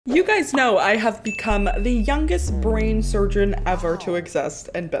You guys know I have become the youngest brain surgeon ever to exist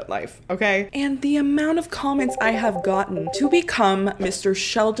in BitLife, okay? And the amount of comments I have gotten to become Mr.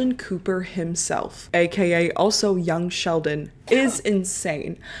 Sheldon Cooper himself, aka also Young Sheldon, is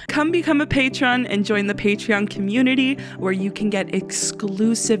insane. Come become a patron and join the Patreon community where you can get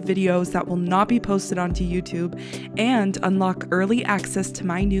exclusive videos that will not be posted onto YouTube and unlock early access to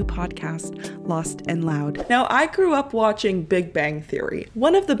my new podcast, Lost and Loud. Now, I grew up watching Big Bang Theory,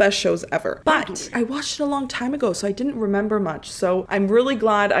 one of the best shows ever, but I watched it a long time ago, so I didn't remember much. So I'm really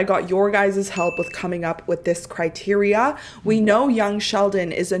glad I got your guys' help with coming up with this criteria. We know Young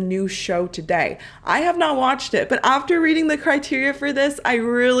Sheldon is a new show today. I have not watched it, but after reading the criteria for this, I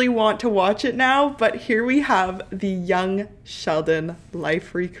really want to watch it now. But here we have the Young Sheldon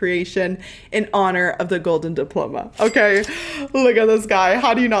life recreation in honor of the Golden Diploma. Okay, look at this guy.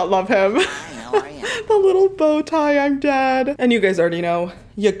 How do you not love him? The little bow tie, I'm dead. And you guys already know,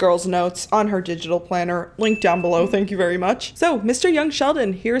 your girl's notes on her digital planner, link down below, thank you very much. So, Mr. Young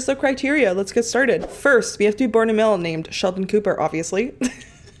Sheldon, here's the criteria, let's get started. First, we have to be born in a male named Sheldon Cooper, obviously.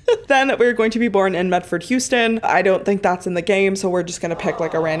 Then we're going to be born in Medford, Houston. I don't think that's in the game, so we're just gonna pick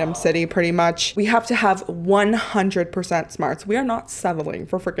like a random city pretty much. We have to have 100% smarts. We are not settling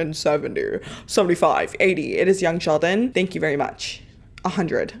for freaking 70, 75, 80. It is Young Sheldon. Thank you very much.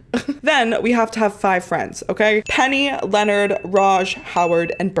 100. Then we have to have 5 friends, okay? Penny, Leonard, Raj,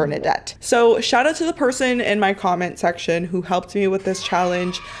 Howard, and Bernadette. So shout out to the person in my comment section who helped me with this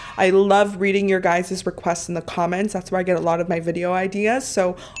challenge. I love reading your guys' requests in the comments. That's where I get a lot of my video ideas.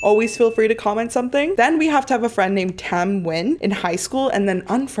 So always feel free to comment something. Then we have to have a friend named Tam Wynn in high school and then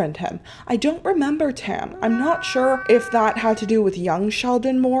unfriend him. I don't remember Tam. I'm not sure if that had to do with Young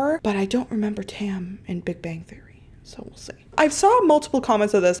Sheldon more, but I don't remember Tam in Big Bang Theory. So we'll see. I saw multiple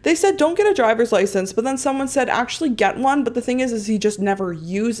comments of this. They said don't get a driver's license, but then someone said actually get one. But the thing is he just never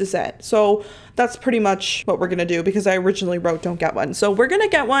uses it. So that's pretty much what we're gonna do because I originally wrote don't get one. So we're gonna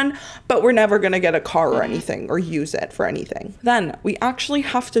get one, but we're never gonna get a car or anything or use it for anything. Then we actually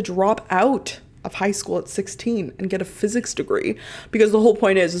have to drop out of high school at 16 and get a physics degree because the whole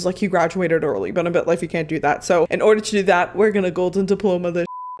point is like you graduated early, but in BitLife you can't do that. So in order to do that, we're gonna Golden Diploma this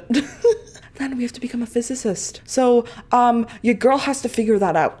shit. Then we have to become a physicist. So your girl has to figure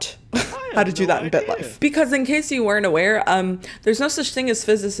that out. How to do that in BitLife. Because in case you weren't aware, there's no such thing as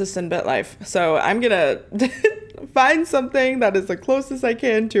physicists in BitLife. So I'm gonna find something that is the closest I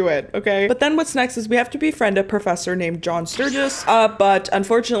can to it, okay? But then what's next is we have to befriend a professor named John Sturgis, but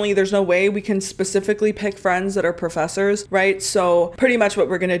unfortunately there's no way we can specifically pick friends that are professors, right? So pretty much what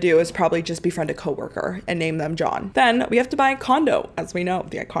we're gonna do is probably just befriend a coworker and name them John. Then we have to buy a condo, as we know,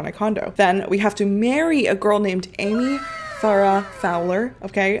 the iconic condo. Then we have to marry a girl named Amy Farrah Fowler,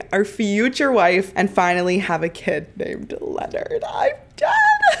 okay, our future wife, and finally have a kid named Leonard. I'm dead.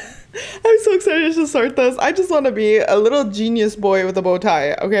 I'm so excited to start this. I just want to be a little genius boy with a bow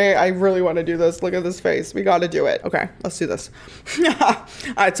tie, okay? I really want to do this. Look at this face. We got to do it. Okay, let's do this.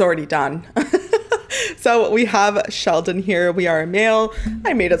 It's already done. So we have Sheldon here. We are a male.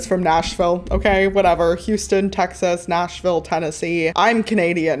 I made us from Nashville, okay? Whatever. Houston, Texas, Nashville, Tennessee. I'm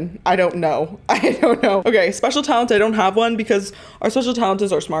Canadian. I don't know. I don't know. Okay, special talent. I don't have one because our special talent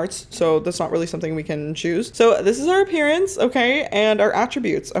is our smarts. So that's not really something we can choose. So this is our appearance, okay? And our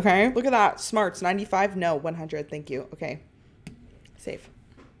attributes, okay? Look at that. Smarts, 95. No, 100. Thank you. Okay. Save.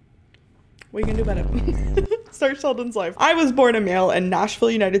 What are you gonna do about it? Start Sheldon's life. I was born a male in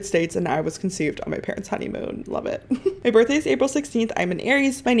Nashville, United States, and I was conceived on my parents' honeymoon. Love it. My birthday is April 16th. I'm an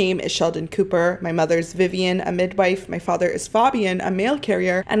Aries. My name is Sheldon Cooper. My mother's Vivian, a midwife. My father is Fabian, a mail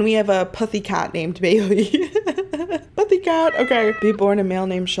carrier. And we have a pussy cat named Bailey. Pussy cat. Okay. Be born a male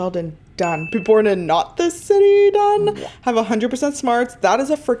named Sheldon. Done. Be born in not this city. Done. Have 100% smarts. That is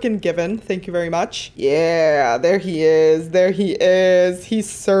a freaking given. Thank you very much. Yeah, there he is. There he is. He's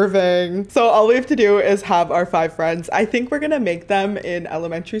serving. So all we have to do is have our 5 friends. I think we're gonna make them in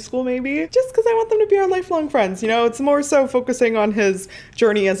elementary school maybe, just because I want them to be our lifelong friends. You know, it's more so focusing on his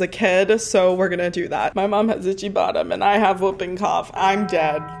journey as a kid. So we're gonna do that. My mom has itchy bottom and I have whooping cough. I'm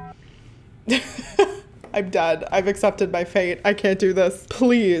dead. I'm dead. I've accepted my fate. I can't do this.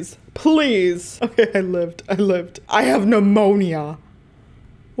 Please. Please. Okay, I lived. I have pneumonia.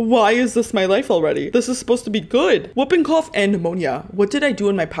 Why is this my life already? This is supposed to be good. Whooping cough and pneumonia. What did I do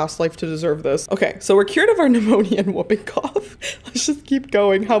in my past life to deserve this? Okay, so we're cured of our pneumonia and whooping cough. Let's just keep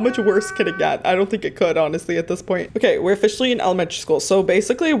going. How much worse can it get? I don't think it could, honestly, at this point. Okay, we're officially in elementary school. So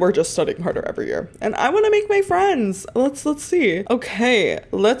basically, we're just studying harder every year. And I want to make my friends. Let's see. Okay,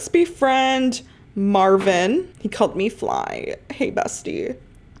 let's befriend Marvin. He called me Fly. Hey, bestie.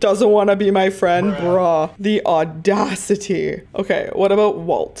 doesn't want to be my friend, bruh. The audacity. Okay, what about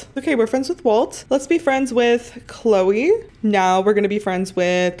Walt? Okay, we're friends with Walt. Let's be friends with Chloe. Now we're gonna be friends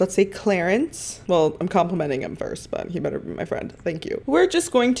with, let's say, Clarence. Well, I'm complimenting him first, but he better be my friend. Thank you. We're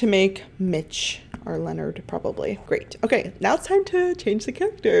just going to make Mitch or Leonard, probably. Great. Okay, now it's time to change the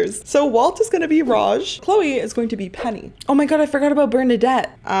characters. So Walt is gonna be Raj. Chloe is going to be Penny. Oh my god, I forgot about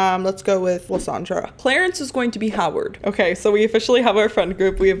Bernadette. Let's go with Lysandra. Clarence is going to be Howard. Okay, so we officially have our friend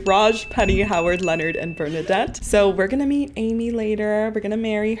group. We have Raj, Penny, Howard, Leonard, and Bernadette. So we're gonna meet Amy later. We're gonna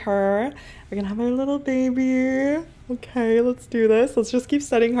marry her. We're gonna have our little baby. Okay, let's do this. Let's just keep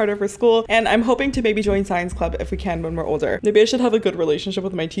studying harder for school. And I'm hoping to maybe join science club if we can when we're older. Maybe I should have a good relationship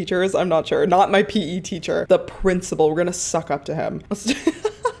with my teachers. I'm not sure. Not my PE teacher. The principal. We're gonna suck up to him.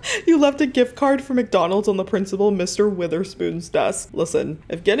 You left a gift card for McDonald's on the principal, Mr. Witherspoon's desk. Listen,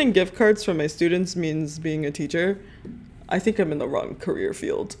 if getting gift cards from my students means being a teacher, I think I'm in the wrong career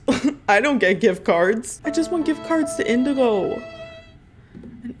field. I don't get gift cards. I just want gift cards to Indigo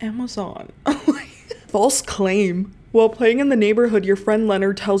and Amazon. False claim. While playing in the neighborhood, your friend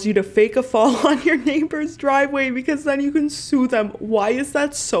Leonard tells you to fake a fall on your neighbor's driveway because then you can sue them. Why is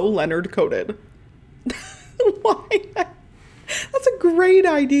that so Leonard coded? Why? That's a great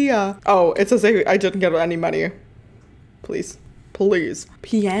idea. Oh, it says I didn't get any money. Please, please.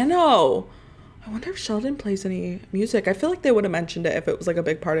 Piano. I wonder if Sheldon plays any music. I feel like they would have mentioned it if it was like a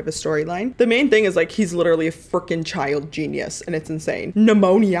big part of his storyline. The main thing is like he's literally a freaking child genius and it's insane.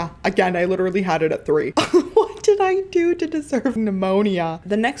 Pneumonia. Again, I literally had it at 3. What did I do to deserve pneumonia?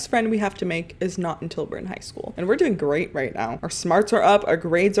 The next friend we have to make is not until we're in high school. And we're doing great right now. Our smarts are up, our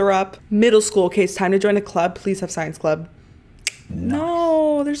grades are up. Middle school, okay, it's time to join a club. Please have science club.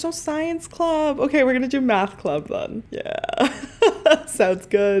 No, there's no science club. Okay, we're gonna do math club then. Yeah, sounds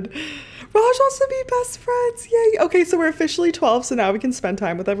good. Raj wants to be best friends. Yay. Okay, so we're officially 12, so now we can spend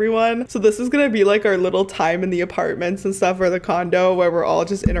time with everyone. So this is gonna be like our little time in the apartments and stuff or the condo where we're all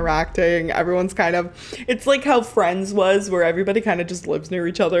just interacting. Everyone's kind of, it's like how Friends was, where everybody kind of just lives near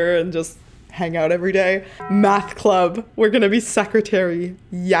each other and just hang out every day. Math club. We're gonna be secretary.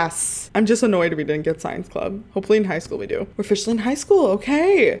 Yes. I'm just annoyed we didn't get science club. Hopefully in high school we do. We're officially in high school.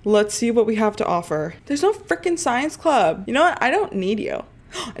 Okay. Let's see what we have to offer. There's no freaking science club. You know what? I don't need you.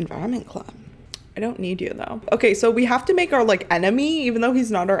 Environment club. I don't need you though. Okay, so we have to make our like enemy, even though he's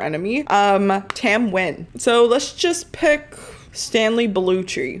not our enemy. Tam Wynn. So let's just pick Stanley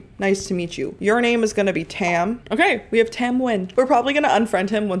Bellucci. Nice to meet you. Your name is gonna be Tam. Okay, we have Tam Wynn. We're probably gonna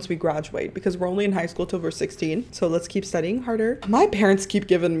unfriend him once we graduate because we're only in high school till we're 16. So let's keep studying harder. My parents keep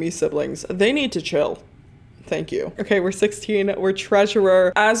giving me siblings. They need to chill. Thank you. Okay, we're 16. We're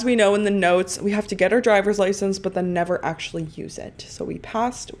treasurer. As we know in the notes, we have to get our driver's license, but then never actually use it. So we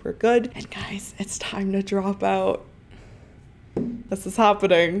passed. We're good. And guys, it's time to drop out. This is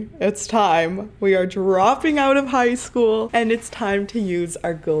happening. It's time. We are dropping out of high school and it's time to use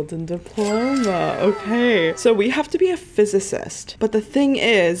our golden diploma. Okay, so we have to be a physicist. But the thing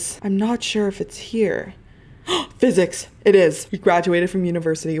is, I'm not sure if it's here. Physics. It is. We graduated from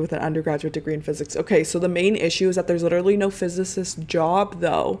university with an undergraduate degree in physics. Okay, so the main issue is that there's literally no physicist job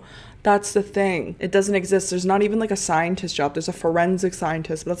though. That's the thing. It doesn't exist. There's not even like a scientist job. There's a forensic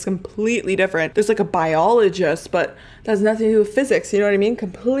scientist, but that's completely different. There's like a biologist, but that has nothing to do with physics. You know what I mean?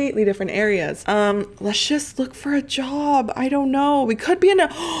 Completely different areas. Let's just look for a job. I don't know. We could be an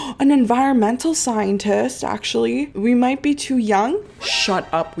environmental scientist, actually. We might be too young.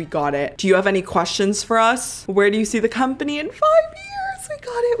 Shut up. We got it. Do you have any questions for us? Where do you see the company in 5 years? We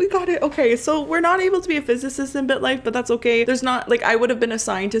got it. We got it. Okay, so we're not able to be a physicist in BitLife, but that's okay. There's not, like, I would have been a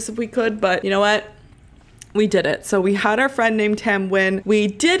scientist if we could, but you know what? We did it. So we had our friend named Tam Wynn. We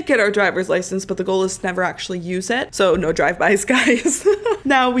did get our driver's license, but the goal is to never actually use it. So no drive-bys, guys.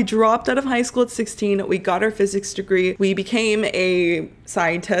 Now we dropped out of high school at 16. We got our physics degree. We became a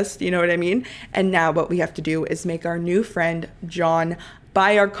scientist, you know what I mean? And now what we have to do is make our new friend, John,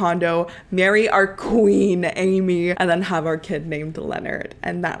 buy our condo, marry our queen, Amy, and then have our kid named Leonard.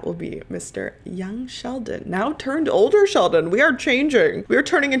 And that will be Mr. Young Sheldon. Now turned older Sheldon. We are changing. We are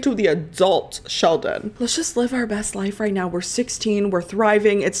turning into the adult Sheldon. Let's just live our best life right now. We're 16. We're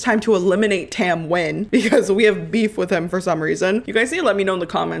thriving. It's time to eliminate Tam Wynn because we have beef with him for some reason. You guys need to let me know in the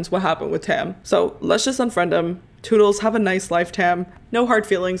comments what happened with Tam. So let's just unfriend him. Toodles, have a nice life, Tam. No hard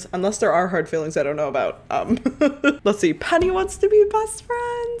feelings, unless there are hard feelings I don't know about. Let's see. Penny wants to be best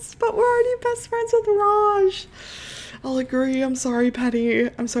friends, but we're already best friends with Raj. I'll agree. I'm sorry, Penny.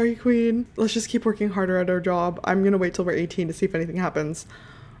 I'm sorry, Queen. Let's just keep working harder at our job. I'm gonna wait till we're 18 to see if anything happens.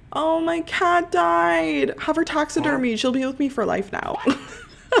 Oh, my cat died. Have her taxidermy. She'll be with me for life now.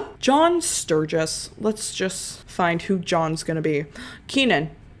 John Sturgis. Let's just find who John's gonna be.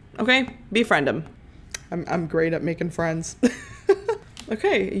 Keenan. okay? Befriend him. I'm great at making friends.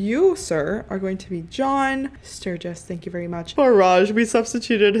 Okay, you, sir, are going to be John Sturgis. Thank you very much. Poor Raj, we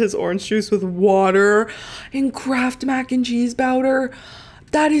substituted his orange juice with water and Kraft mac and cheese powder.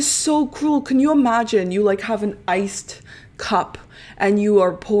 That is so cruel. Can you imagine you like have an iced cup and you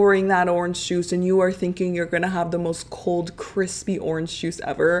are pouring that orange juice and you are thinking you're gonna have the most cold, crispy orange juice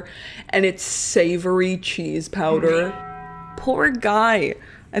ever, and it's savory cheese powder. Poor guy.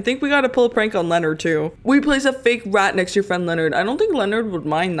 I think we gotta pull a prank on Leonard too. We place a fake rat next to your friend Leonard. I don't think Leonard would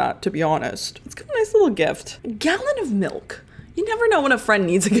mind that, to be honest. Let's give him a nice little gift. A gallon of milk. You never know when a friend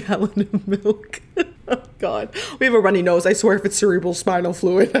needs a gallon of milk. Oh God. We have a runny nose. I swear if it's cerebral spinal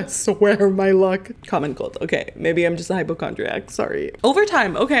fluid, I swear my luck. Common cold. Okay, maybe I'm just a hypochondriac. Sorry.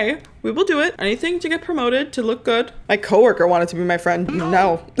 Overtime. Okay, we will do it. Anything to get promoted, to look good. My coworker wanted to be my friend.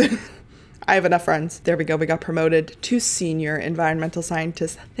 No. I have enough friends. There we go. We got promoted to senior environmental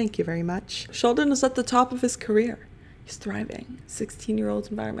scientist. Thank you very much. Sheldon is at the top of his career. He's thriving. 16-year-old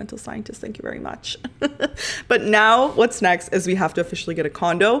environmental scientist. Thank you very much. But now what's next is we have to officially get a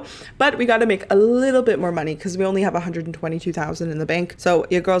condo, but we got to make a little bit more money because we only have 122,000 in the bank. So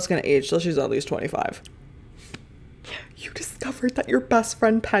your girl's going to age till she's at least 25. You discovered that your best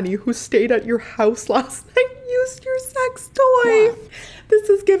friend Penny, who stayed at your house last night, used your sex toy. What? This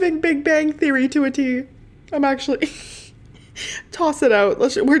is giving Big Bang Theory to a T. I'm actually... Toss it out.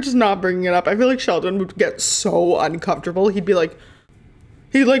 We're just not bringing it up. I feel like Sheldon would get so uncomfortable. He'd be like...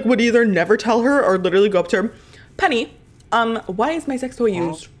 He like would either never tell her or literally go up to her. Penny, why is my sex toy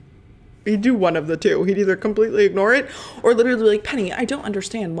used? He'd do one of the two. He'd either completely ignore it or literally be like, Penny, I don't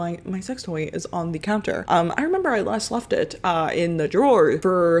understand why my sex toy is on the counter. I remember I last left it in the drawer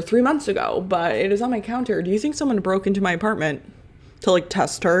for 3 months ago, but it is on my counter. Do you think someone broke into my apartment to like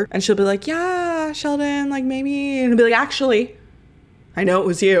test her? And she'll be like, yeah, Sheldon, like maybe. And he'll be like, actually, I know it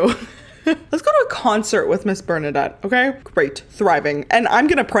was you. Let's go to a concert with Miss Bernadette, okay? Great, thriving. And I'm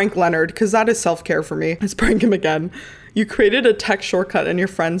gonna prank Leonard because that is self-care for me. Let's prank him again. You created a text shortcut in your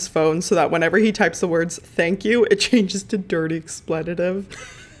friend's phone so that whenever he types the words thank you, it changes to dirty expletive.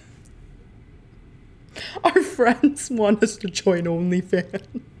 Our friends want us to join OnlyFans.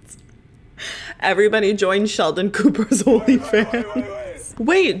 Everybody join Sheldon Cooper's OnlyFans.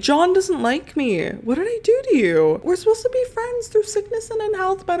 Wait, John doesn't like me. What did I do to you? We're supposed to be friends through sickness and in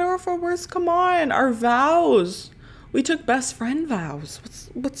health, better or for worse. Come on, our vows. We took best friend vows.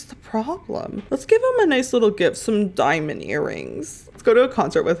 What's the problem? Let's give him a nice little gift, some diamond earrings. Let's go to a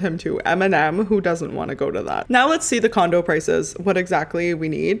concert with him too. Eminem, who doesn't want to go to that? Now let's see the condo prices. What exactly we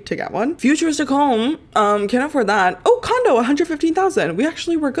need to get one. Futuristic home, can't afford that. Oh, condo, 115,000. We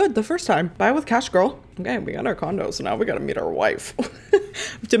actually were good the first time. Buy with cash, girl. Okay, we got our condo, so now we gotta meet our wife. We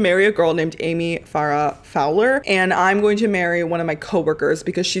have to marry a girl named Amy Farah Fowler, and I'm going to marry one of my coworkers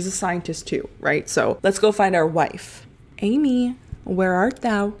because she's a scientist too, right? So let's go find our wife. Amy, where art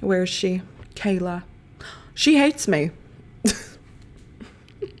thou? Where is she? Kayla. She hates me.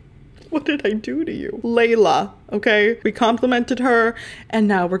 What did I do to you? Layla, okay? We complimented her, and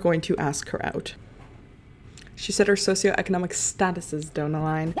now we're going to ask her out. She said her socioeconomic statuses don't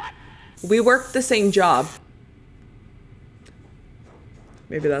align. We work the same job.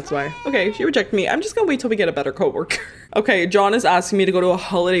 Maybe that's why. Okay, she rejected me. I'm just gonna wait till we get a better coworker. Okay, John is asking me to go to a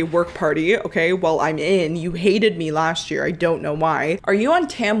holiday work party. Okay, well, I'm in. You hated me last year. I don't know why. Are you on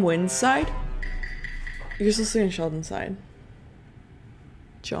Tam Wynn's side? You're supposed to be on Sheldon's side.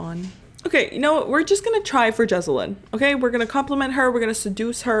 John. Okay, you know what? We're just gonna try for Jesselyn. Okay, we're gonna compliment her. We're gonna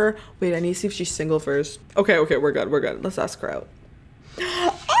seduce her. Wait, I need to see if she's single first. Okay, we're good. We're good. Let's ask her out. We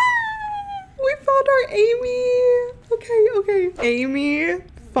found our Amy. Okay. Amy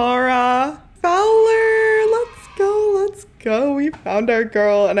Farah Fowler. Let's go. We found our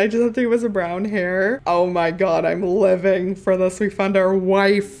girl, and I just have to give us a brown hair. Oh my God, I'm living for this. We found our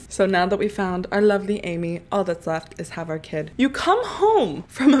wife. So now that we found our lovely Amy, all that's left is have our kid. You come home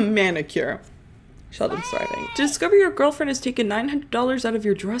from a manicure. Sheldon's thriving. To discover your girlfriend has taken $900 out of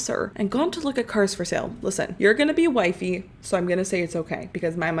your dresser and gone to look at cars for sale. Listen, you're gonna be wifey, so I'm gonna say it's okay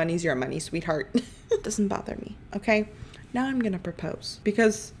because my money's your money, sweetheart. Doesn't bother me, okay? Now I'm gonna propose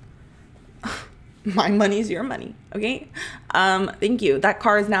because my money's your money, okay? Thank you. That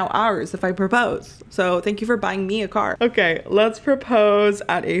car is now ours if I propose. So thank you for buying me a car. Okay, let's propose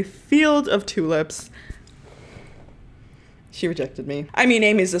at a field of tulips. She rejected me. I mean,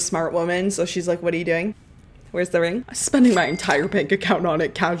 Amy's a smart woman, so she's like, what are you doing? Where's the ring? I'm spending my entire bank account on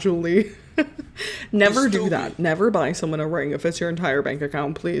it casually. Never do that. Never buy someone a ring if it's your entire bank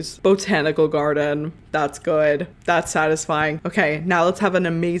account, please. Botanical garden. That's good. That's satisfying. Okay, now let's have an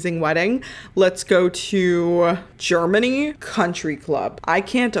amazing wedding. Let's go to Germany country club. I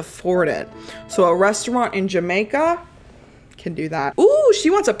can't afford it. So a restaurant in Jamaica can do that. Ooh, she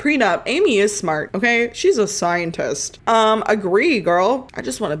wants a prenup. Amy is smart, okay? She's a scientist. Agree, girl. I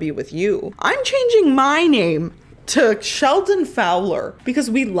just want to be with you. I'm changing my name to Sheldon Fowler because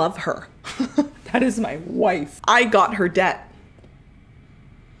we love her. That is my wife. I got her debt.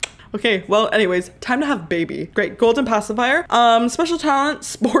 Okay, well, anyways, time to have baby. Great, golden pacifier. Special talent,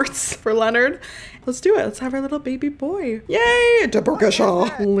 sports for Leonard. Let's do it. Let's have our little baby boy. Yay,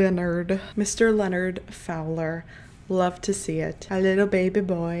 Leonard. Mr. Leonard Fowler. Love to see it. A little baby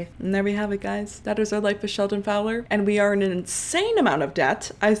boy. And there we have it, guys. That is our life with Sheldon Fowler. And we are in an insane amount of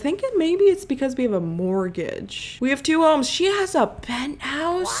debt. I think maybe it's because we have a mortgage. We have 2 homes. She has a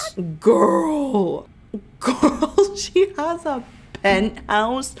penthouse. What? Girl, she has a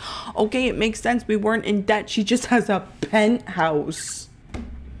penthouse. Okay, it makes sense. We weren't in debt. She just has a penthouse.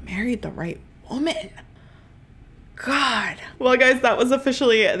 Married the right woman. God. Well, guys, that was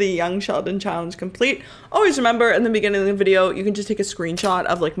officially the Young Sheldon challenge complete. Always remember, in the beginning of the video, you can just take a screenshot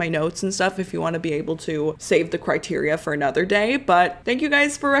of like my notes and stuff if you want to be able to save the criteria for another day. But thank you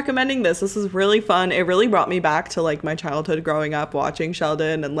guys for recommending this. This is really fun. It really brought me back to like my childhood growing up watching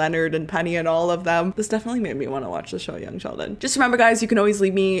Sheldon and Leonard and Penny and all of them. This definitely made me want to watch the show Young Sheldon. Just remember, guys, you can always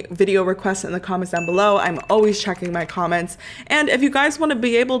leave me video requests in the comments down below. I'm always checking my comments. And if you guys want to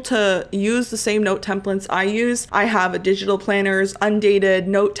be able to use the same note templates I use, I have a digital planners, undated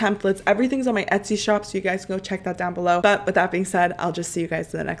note templates, everything's on my Etsy shop, so you guys can go check that down below. But with that being said, I'll just see you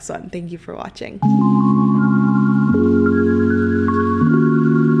guys in the next one. Thank you for watching.